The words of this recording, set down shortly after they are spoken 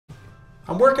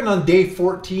I'm working on day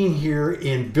 14 here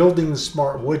in building the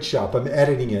smart woodshop. I'm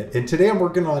editing it, and today I'm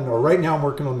working on, or right now I'm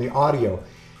working on the audio.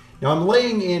 Now I'm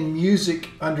laying in music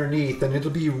underneath, and it'll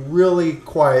be really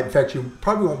quiet. In fact, you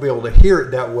probably won't be able to hear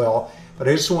it that well, but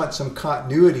I just want some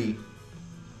continuity.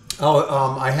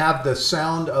 I have the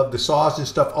sound of the saws and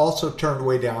stuff also turned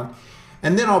way down,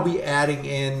 and then I'll be adding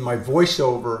in my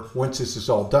voiceover once this is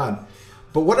all done.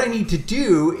 But what I need to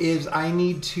do is I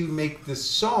need to make this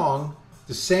song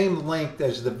the same length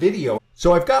as the video.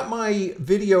 So I've got my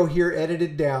video here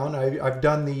edited down. I've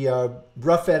done the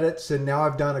rough edits, and now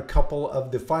I've done a couple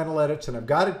of the final edits, and I've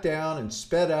got it down and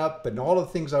sped up and all the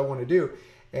things I want to do.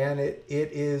 And it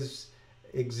is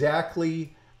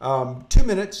exactly 2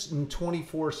 minutes and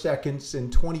 24 seconds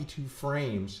and 22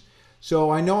 frames.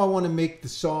 So I know I want to make the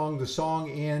song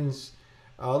ends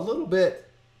a little bit,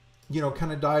 you know,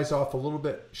 kind of dies off a little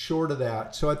bit short of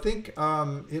that. So I think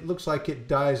it looks like it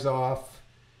dies off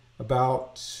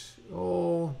about 3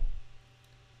 or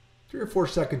 4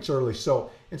 seconds early. So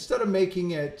instead of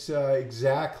making it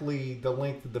exactly the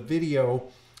length of the video,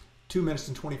 2 minutes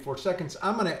and 24 seconds,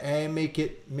 I'm going to make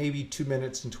it maybe 2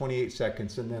 minutes and 28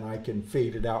 seconds, and then I can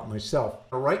fade it out myself.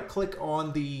 I'll right click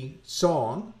on the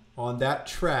song on that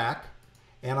track,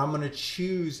 and I'm going to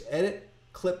choose Edit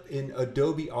Clip in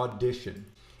Adobe Audition.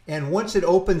 And once it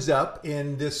opens up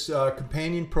in this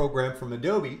companion program from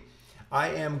Adobe, I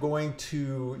am going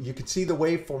to, you can see the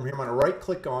waveform here. I'm going to right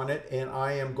click on it, and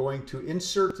I am going to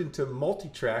insert into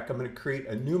multi-track. I'm going to create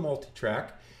a new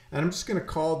multi-track, and I'm just going to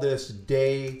call this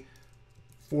day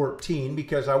 14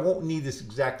 because I won't need this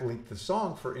exact length of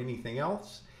song for anything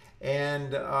else.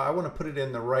 And I want to put it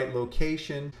in the right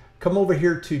location. Come over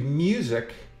here to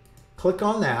music, click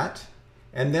on that,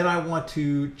 and then I want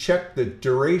to check the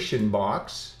duration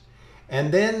box,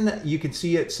 and then you can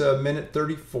see it's a minute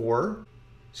 34.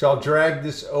 So I'll drag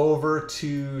this over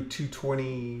to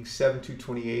 227,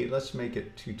 228. Let's make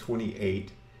it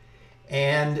 228.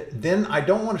 And then I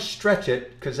don't want to stretch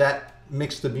it because that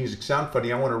makes the music sound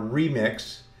funny. I want to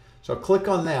remix. So I'll click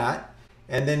on that,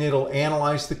 and then it'll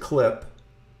analyze the clip,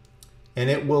 and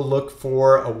it will look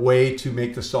for a way to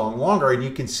make the song longer. And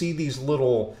you can see these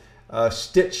little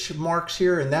stitch marks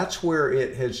here, and that's where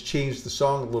it has changed the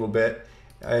song a little bit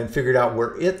and figured out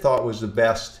where it thought was the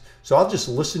best. So I'll just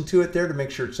listen to it there to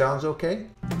make sure it sounds okay.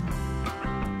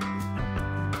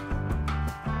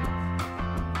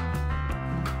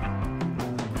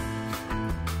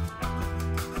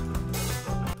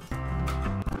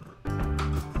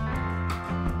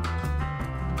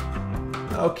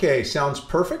 Okay, sounds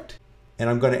perfect. And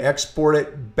I'm going to export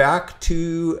it back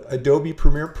to Adobe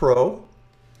Premiere Pro.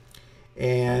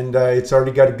 And it's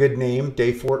already got a good name,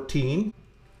 day 14.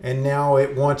 And now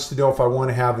it wants to know if I want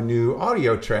to have a new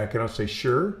audio track, and I'll say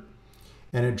sure,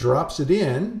 and it drops it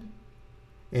in,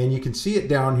 and you can see it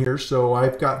down here. So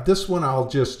I've got this one.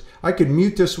 I could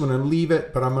mute this one and leave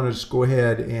it, but I'm going to just go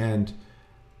ahead and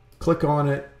click on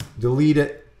it, delete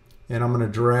it, and I'm going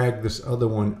to drag this other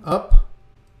one up,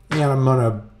 and I'm going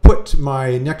to put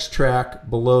my next track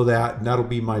below that, and that'll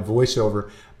be my voiceover.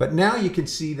 But now you can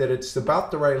see that it's about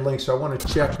the right length, so I want to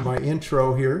check my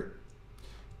intro here.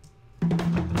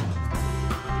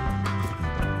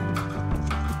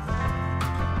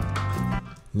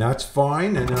 And that's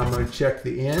fine, and then I'm going to check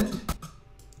the end.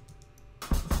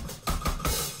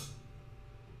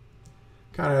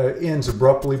 Kind of ends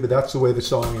abruptly, but that's the way the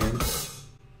song ends.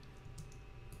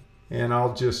 And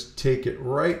I'll just take it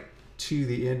right to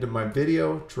the end of my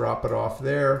video, drop it off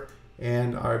there,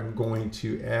 and I'm going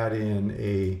to add in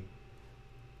a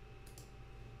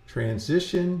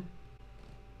transition.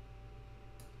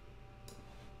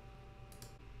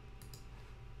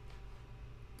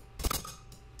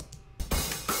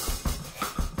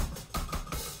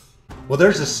 Well,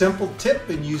 there's a simple tip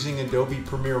in using Adobe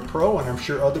Premiere Pro, and I'm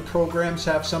sure other programs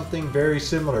have something very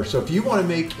similar. So if you want to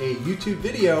make a YouTube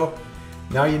video,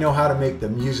 now you know how to make the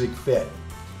music fit.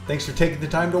 Thanks for taking the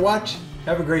time to watch.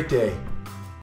 Have a great day.